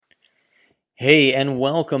Hey, and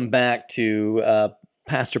welcome back to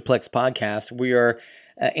Pastor Plex Podcast. We are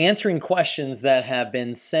answering questions that have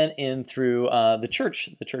been sent in through the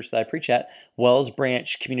church that I preach at, Wells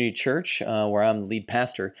Branch Community Church, where I'm the lead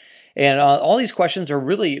pastor. And all these questions are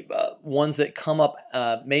really ones that come up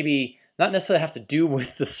maybe not necessarily have to do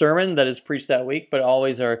with the sermon that is preached that week, but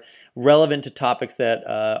always are relevant to topics that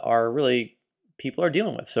are really people are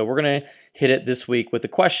dealing with. So we're going to hit it this week with the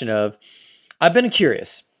question of, I've been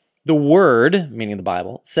curious. The Word, meaning the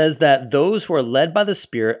Bible, says that those who are led by the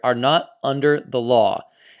Spirit are not under the law.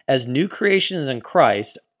 As new creations in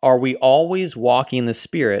Christ, are we always walking in the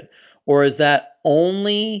Spirit, or is that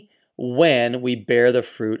only when we bear the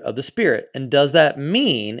fruit of the Spirit? And does that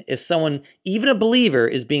mean if someone, even a believer,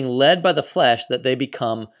 is being led by the flesh, that they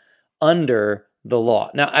become under the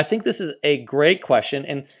law? Now, I think this is a great question,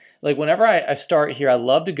 and like whenever I start here, I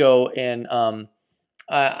love to go and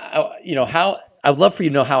I'd love for you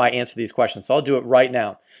to know how I answer these questions, so I'll do it right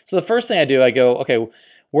now. So the first thing I do, I go, okay,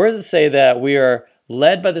 where does it say that we are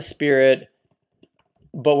led by the Spirit,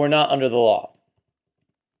 but we're not under the law?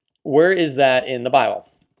 Where is that in the Bible?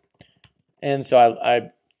 And so I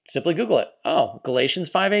simply Google it. Oh, Galatians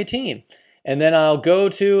 5:18. And then I'll go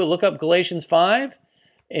to look up Galatians 5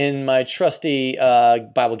 in my trusty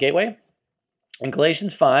Bible Gateway. In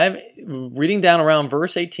Galatians 5, reading down around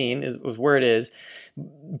verse 18 is where it is.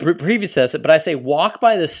 Previous says it, but I say walk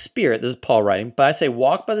by the Spirit. This is Paul writing. But I say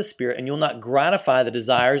walk by the Spirit, and you'll not gratify the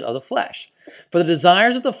desires of the flesh. For the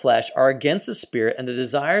desires of the flesh are against the Spirit, and the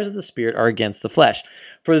desires of the Spirit are against the flesh.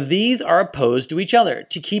 For these are opposed to each other,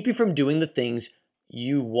 to keep you from doing the things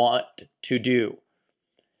you want to do.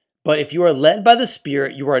 But if you are led by the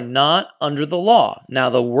Spirit, you are not under the law.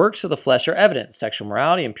 Now the works of the flesh are evident: sexual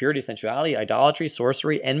morality, impurity, sensuality, idolatry,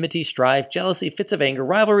 sorcery, enmity, strife, jealousy, fits of anger,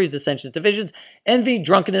 rivalries, dissensions, divisions, envy,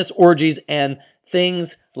 drunkenness, orgies, and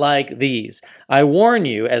things like these. I warn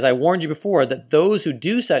you, as I warned you before, that those who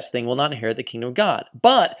do such things will not inherit the kingdom of God.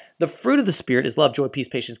 But the fruit of the Spirit is love, joy, peace,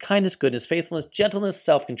 patience, kindness, goodness, faithfulness, gentleness,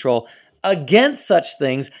 self-control. Against such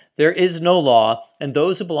things there is no law, and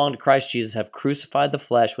those who belong to Christ Jesus have crucified the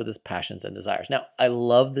flesh with its passions and desires. Now, I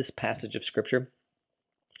love this passage of Scripture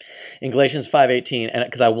in Galatians 5:18, and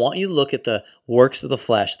because I want you to look at the works of the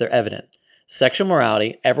flesh. They're evident. Sexual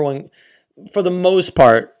morality, everyone, for the most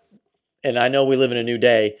part, and I know we live in a new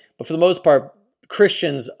day, but for the most part,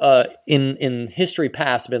 Christians in history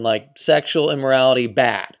past have been like, sexual immorality,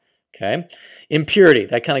 bad. Okay? Impurity,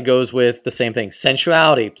 that kind of goes with the same thing.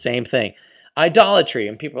 Sensuality, same thing. Idolatry,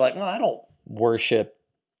 and people are like, well, I don't worship,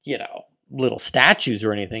 little statues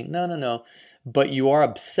or anything. No. But you are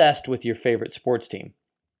obsessed with your favorite sports team.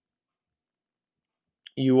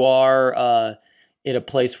 You are in a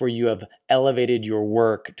place where you have elevated your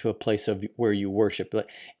work to a place of where you worship.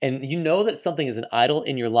 And you know that something is an idol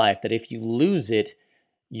in your life, that if you lose it,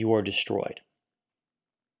 you are destroyed.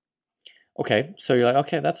 Okay, so you're like,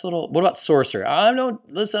 okay, that's a little, what about sorcery? I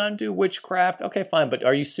don't do witchcraft. Okay, fine, but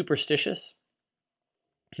are you superstitious?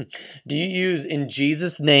 Do you use in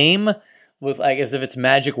Jesus' name with, like, as if it's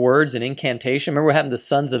magic words and incantation? Remember what happened to the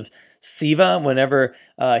sons of Sceva whenever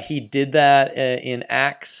he did that in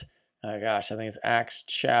Acts? Oh gosh, I think it's Acts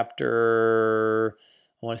chapter,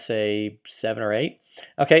 I want to say 7 or 8.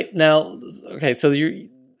 Okay, so do you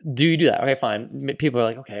do that? Okay, fine. People are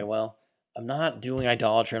like, okay, well, I'm not doing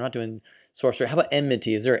idolatry. I'm not doing sorcery. How about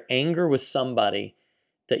enmity? Is there anger with somebody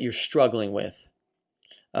that you're struggling with?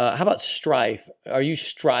 How about strife? Are you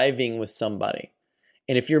striving with somebody?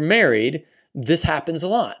 And if you're married, this happens a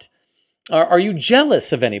lot. Are you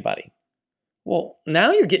jealous of anybody? Well,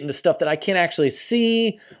 now you're getting to stuff that I can't actually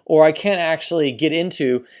see or I can't actually get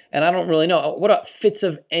into, and I don't really know. What about fits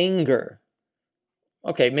of anger?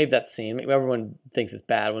 Okay, maybe that's seen. Maybe everyone thinks it's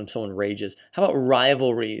bad when someone rages. How about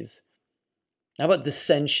rivalries? How about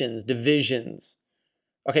dissensions, divisions?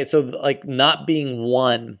 Okay, so like not being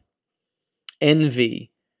one, envy.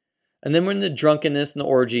 And then we're in the drunkenness and the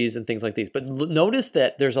orgies and things like these. But notice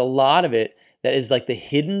that there's a lot of it that is like the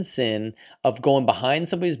hidden sin of going behind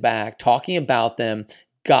somebody's back, talking about them,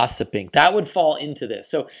 gossiping. That would fall into this.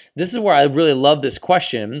 So this is where I really love this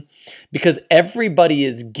question, because everybody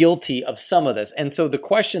is guilty of some of this. And so the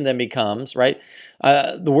question then becomes, right?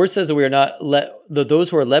 The word says that we are not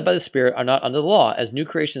those who are led by the Spirit are not under the law. As new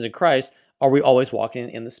creations in Christ, are we always walking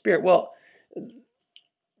in the Spirit? Well,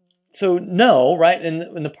 so no, right?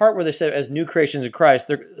 In the part where they say as new creations in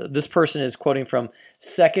Christ, this person is quoting from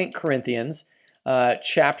 2 Corinthians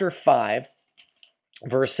chapter 5,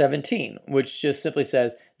 verse 17, which just simply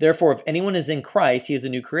says, Therefore, if anyone is in Christ, he is a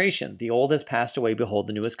new creation. The old has passed away. Behold,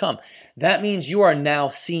 the new has come. That means you are now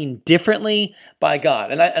seen differently by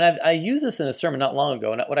God. And I used this in a sermon not long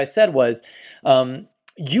ago. And what I said was,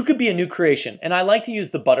 you could be a new creation. And I like to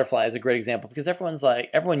use the butterfly as a great example because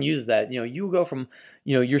everyone uses that. You go from,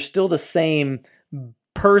 you're still the same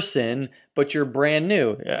person, but you're brand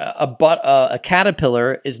new. A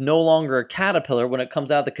caterpillar is no longer a caterpillar. When it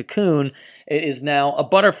comes out of the cocoon, it is now a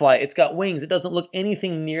butterfly. It's got wings. It doesn't look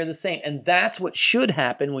anything near the same. And that's what should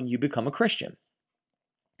happen when you become a Christian.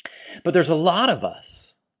 But there's a lot of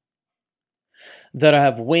us that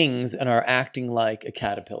have wings and are acting like a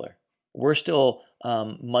caterpillar. We're still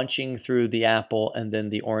munching through the apple and then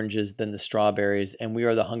the oranges, then the strawberries, and we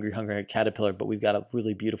are the hungry caterpillar, but we've got a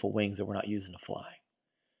really beautiful wings that we're not using to fly.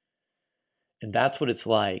 And that's what it's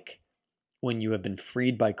like when you have been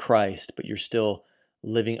freed by Christ, but you're still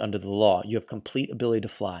living under the law. You have complete ability to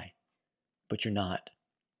fly, but you're not.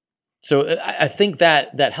 So I think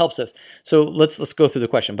that helps us. So let's go through the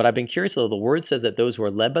question. But I've been curious, though. The word says that those who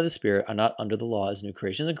are led by the Spirit are not under the law as new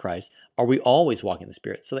creations in Christ. Are we always walking in the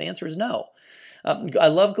Spirit? So the answer is no. I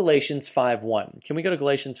love Galatians 5:1. Can we go to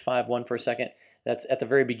Galatians 5:1 for a second? That's at the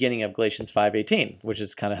very beginning of Galatians 5:18, which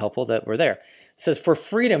is kind of helpful that we're there. It says, "For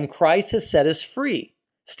freedom Christ has set us free.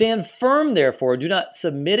 Stand firm, therefore, do not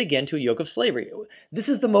submit again to a yoke of slavery." This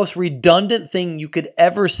is the most redundant thing you could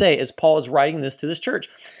ever say as Paul is writing this to this church.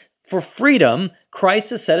 For freedom, Christ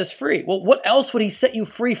has set us free. Well, what else would he set you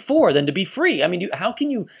free for than to be free? I mean, how can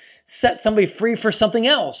you set somebody free for something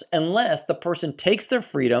else unless the person takes their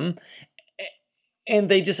freedom and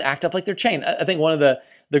they just act up like they're chained? I think one of the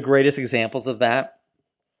greatest examples of that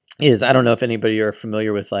is, I don't know if anybody are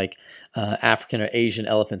familiar with African or Asian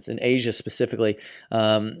elephants. In Asia specifically,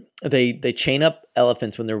 they chain up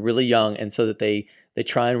elephants when they're really young, and so that they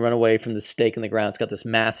try and run away from the stake in the ground. It's got this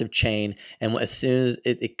massive chain, and as soon as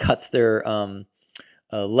it cuts their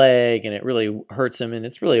leg, and it really hurts them, and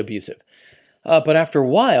it's really abusive. But after a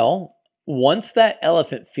while, once that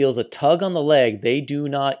elephant feels a tug on the leg, they do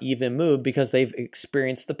not even move because they've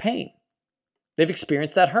experienced the pain. They've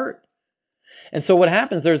experienced that hurt. And so what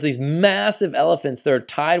happens, there's these massive elephants that are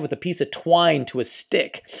tied with a piece of twine to a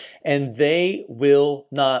stick, and they will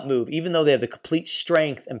not move. Even though they have the complete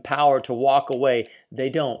strength and power to walk away, they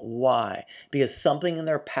don't. Why? Because something in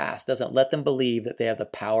their past doesn't let them believe that they have the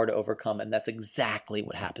power to overcome, and that's exactly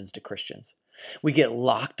what happens to Christians. We get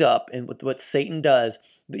locked up in what Satan does.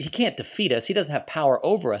 He can't defeat us. He doesn't have power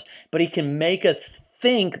over us, but he can make us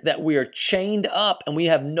think that we are chained up and we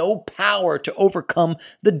have no power to overcome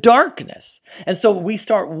the darkness. And so we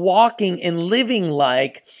start walking and living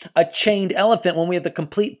like a chained elephant when we have the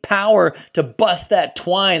complete power to bust that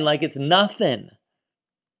twine like it's nothing.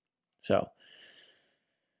 So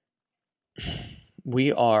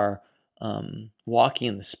we are walking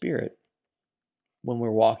in the Spirit when we're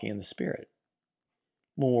walking in the Spirit.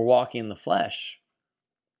 When we're walking in the flesh,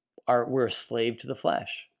 we're a slave to the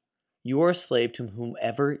flesh. You are a slave to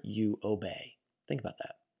whomever you obey. Think about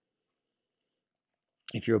that.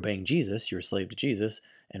 If you're obeying Jesus, you're a slave to Jesus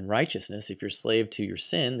and righteousness. If you're a slave to your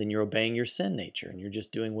sin, then you're obeying your sin nature, and you're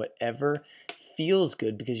just doing whatever feels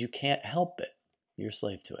good because you can't help it. You're a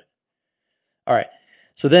slave to it. All right.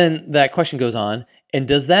 So then that question goes on, and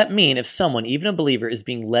does that mean if someone, even a believer, is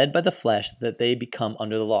being led by the flesh, that they become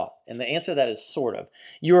under the law? And the answer to that is sort of.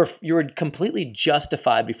 You're completely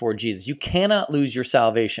justified before Jesus. You cannot lose your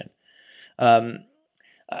salvation.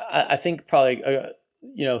 I think probably,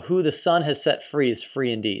 who the Son has set free is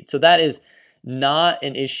free indeed. So that is not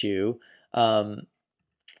an issue.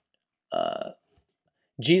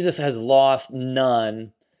 Jesus has lost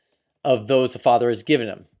none of those the Father has given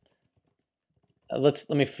him. Let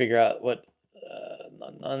me figure out what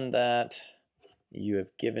none that you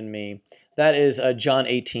have given me. That is John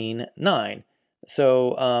 18:9.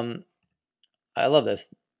 So I love this.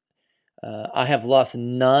 I have lost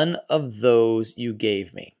none of those you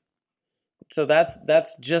gave me. So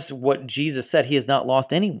that's just what Jesus said. He has not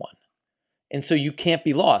lost anyone. And so you can't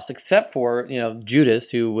be lost, except for,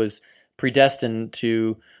 Judas, who was predestined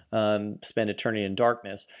to spend eternity in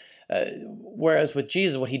darkness. Whereas with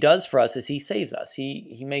Jesus, what he does for us is he saves us.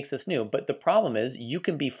 He makes us new. But the problem is you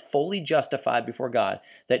can be fully justified before God,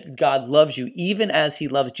 that God loves you even as he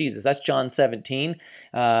loves Jesus. That's John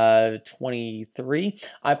 17:23.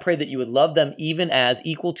 I pray that you would love them even as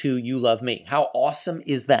equal to you love me. How awesome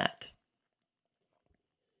is that?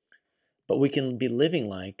 But we can be living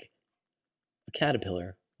like a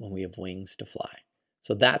caterpillar when we have wings to fly.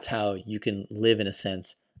 So that's how you can live, in a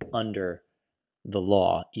sense, under the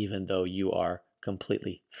law, even though you are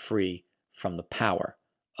completely free from the power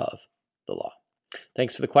of the law.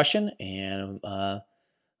 Thanks for the question, and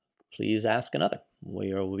please ask another.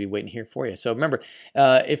 We'll be waiting here for you. So remember,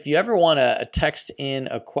 if you ever want to text in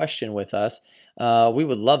a question with us, we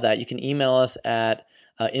would love that. You can email us at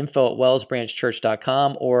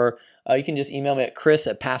info@wellsbranchchurch.com, or you can just email me at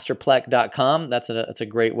chris@pastorpleck.com. That's a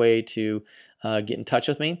great way to get in touch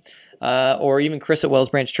with me. Or even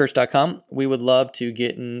chris@wellsbranchchurch.com. We would love to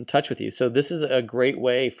get in touch with you. So this is a great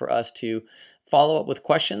way for us to follow up with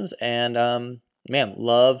questions. And man,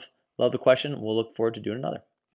 love the question. We'll look forward to doing another.